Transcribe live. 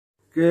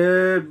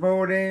Good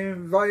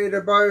morning,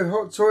 Vaderbo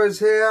Hot Toys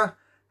here.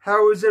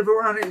 How is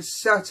everyone?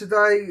 It's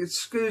Saturday.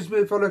 Excuse me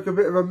if I look a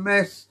bit of a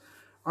mess.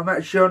 I'm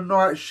actually on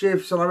night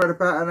shifts and I've had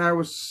about an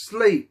hour's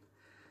sleep.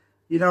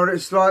 You know what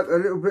it's like, a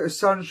little bit of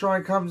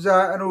sunshine comes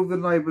out and all the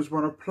neighbours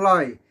want to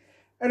play.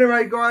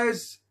 Anyway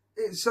guys,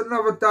 it's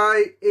another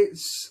day.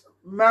 It's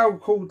mail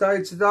call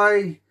day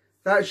today.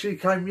 They actually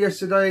came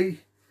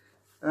yesterday,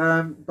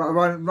 but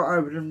I've not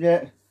opened them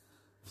yet.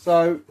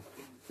 So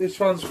this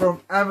one's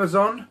from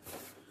Amazon.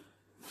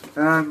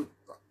 Right,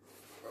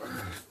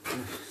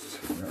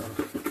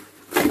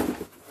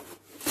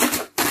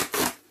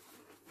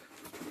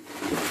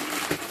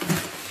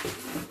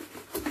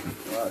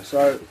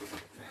 so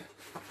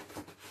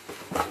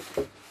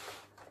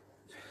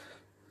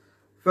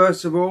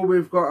first of all,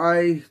 we've got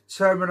a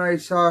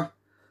Terminator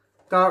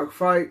Dark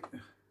Fate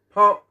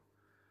pop.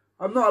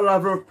 I'm not a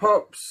lover of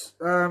pops.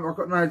 I've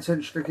got no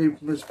intention of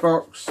keeping this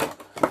box.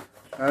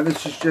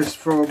 This is just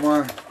for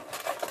my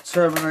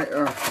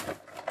Terminator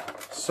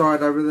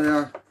side over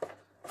there.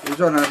 It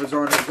was on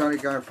Amazon. It was only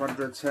going for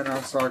under a tenner,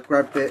 so I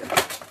grabbed it.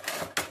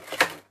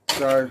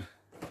 So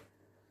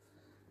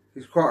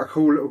he's quite a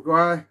cool little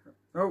guy.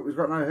 Oh, he's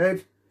got no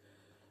head.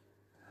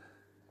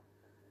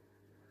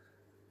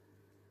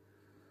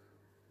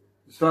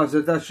 So like I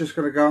said, that's just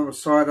going to go on the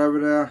side over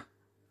there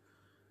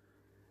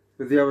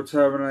with the other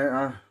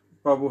Terminator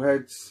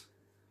bobbleheads.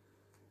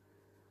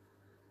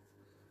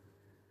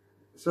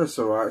 So that's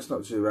alright, it's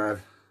not too bad.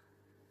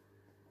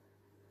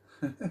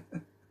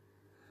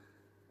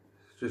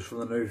 Just from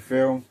the new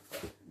film.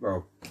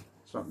 Well,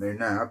 it's not new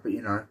now, but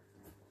you know.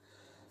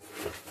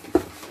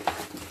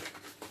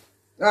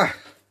 Then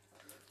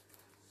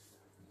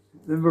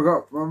we've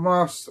got my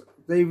Mask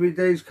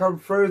DVDs come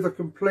through, the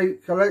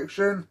complete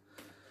collection.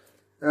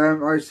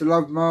 I used to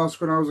love Mask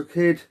when I was a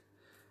kid.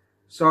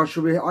 So I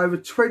shall be over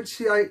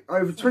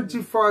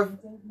 25.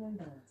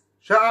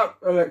 Shut up,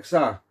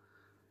 Alexa.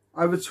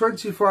 Over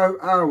 25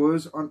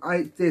 hours on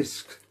 8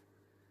 discs.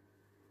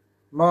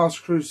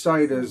 Masked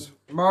Crusaders,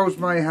 Miles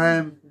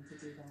Mayhem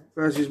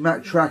versus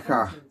Matt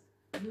Tracker.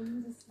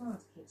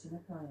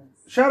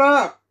 Shut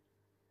up!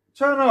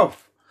 Turn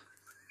off!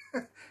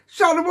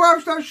 Shut the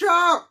wife, don't shut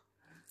up!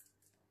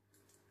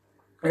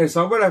 Yes,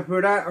 I'm well happy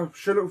with that. I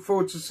should look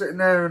forward to sitting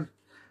there and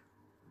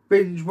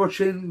binge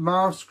watching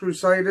Masked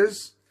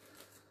Crusaders.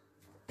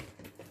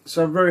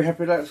 So I'm very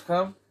happy that's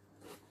come.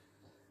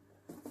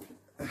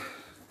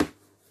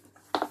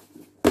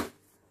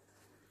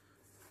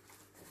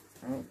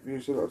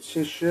 Use a lot of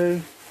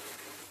tissue.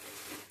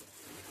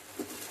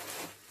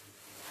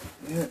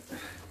 Yeah.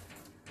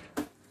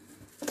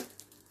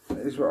 That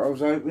is what I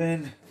was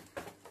opening.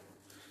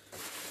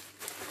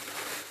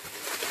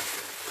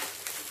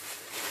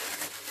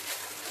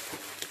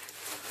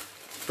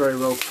 Very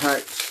well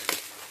packed.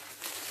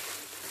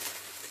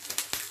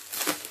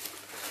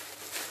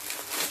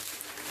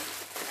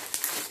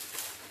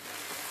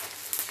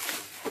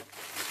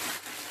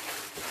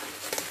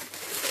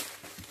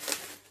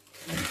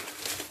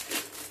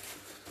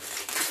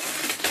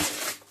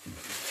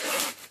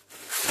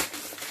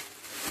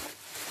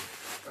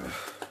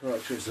 Right,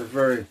 it's a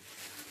very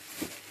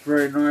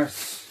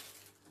nice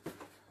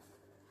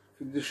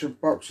condition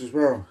box as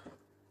well.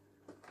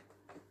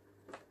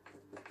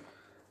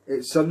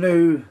 It's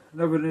another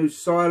new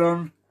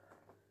Cylon,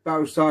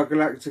 Battlestar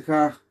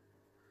Galactica.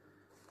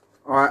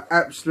 I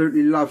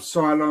absolutely love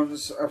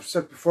Cylons. I've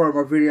said before in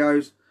my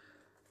videos,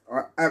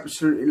 I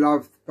absolutely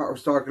loved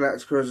Battlestar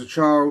Galactica as a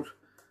child.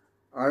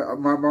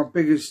 My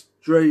biggest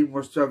dream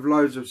was to have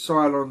loads of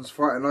Cylons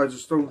fighting loads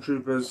of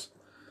stormtroopers.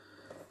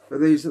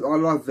 But I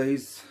love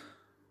these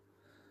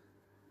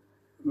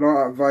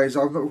light up vays.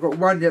 I've not got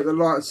one yet that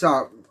lights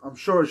up. I'm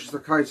sure it's just a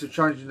case of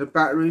changing the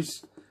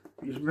batteries.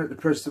 You just meant to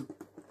press the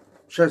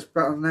chest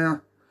button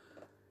now.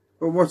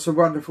 But what a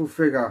wonderful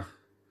figure.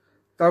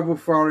 Double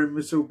firing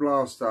missile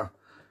blaster.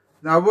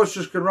 Now I was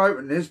just going to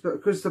open this, but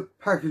because the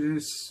packaging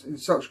is in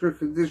such good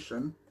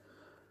condition,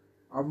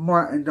 I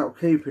might end up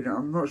keeping it.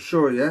 I'm not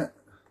sure yet.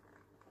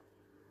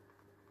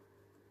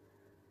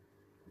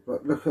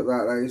 But look at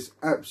that. That is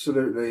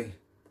absolutely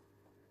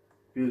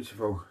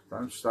beautiful.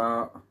 Don't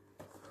start.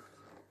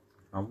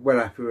 I'm well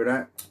happy with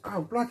that.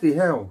 Oh, bloody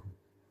hell.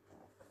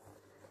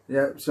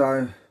 Yep,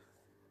 so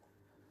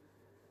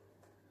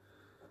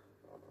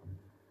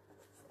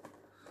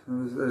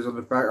there's on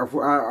the back.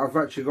 I've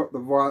actually got the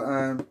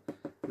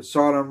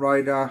Cylon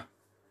Raider,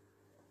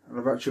 and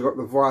I've actually got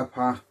the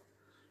Viper.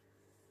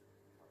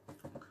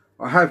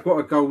 I have got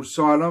a gold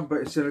Cylon,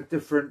 but it's in a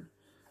different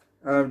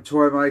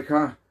toy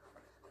maker.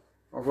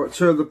 I've got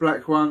two of the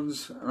black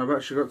ones, and I've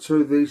actually got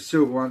two of these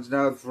silver ones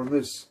now from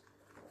this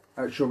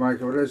actual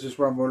maker. But there's just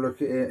one more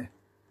look at it.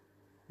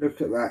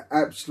 Look at that,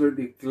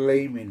 absolutely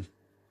gleaming.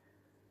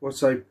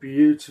 What a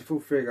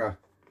beautiful figure.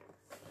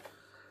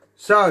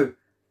 So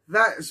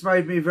that's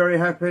made me very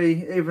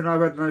happy, even though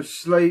I've had no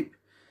sleep.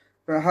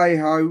 But hey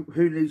ho,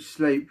 who needs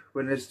sleep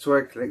when there's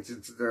toy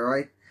collecting to do,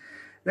 eh?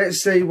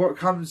 Let's see what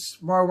comes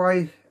my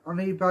way on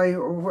eBay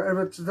or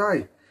whatever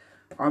today.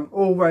 I'm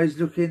always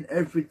looking,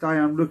 every day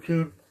I'm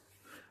looking.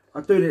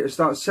 I do need to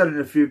start selling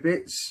a few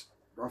bits,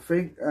 I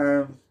think.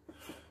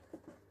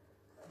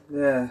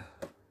 Yeah,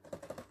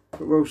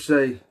 but we'll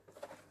see.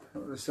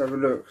 Let's have a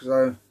look.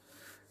 So,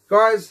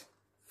 guys,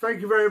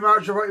 thank you very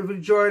much. I hope you've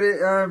enjoyed it.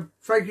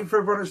 Thank you for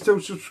everyone that's still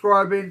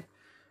subscribing.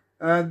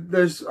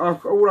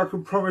 All I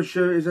can promise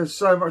you is there's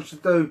so much to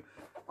do.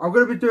 I'm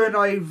going to be doing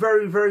a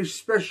very, very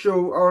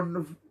special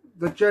on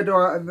the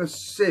Jedi and the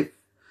Sith.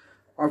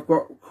 I've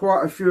got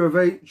quite a few of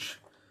each,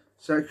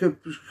 so it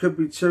could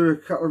be a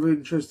couple of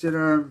interesting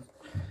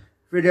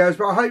videos.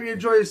 But I hope you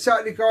enjoy this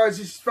Saturday, guys.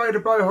 This is Vader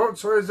Bow Hot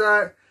Toys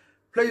out.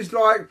 Please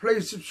like,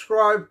 please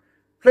subscribe,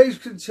 please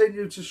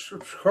continue to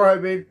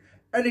subscribing.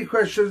 Any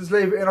questions,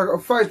 leave it in. I've got a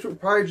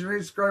Facebook page and an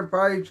Instagram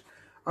page.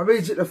 I'm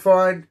easy to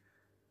find.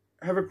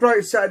 Have a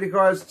great Saturday,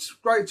 guys.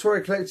 Great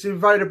toy collecting.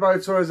 Vader Bow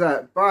Toys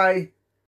out. Bye.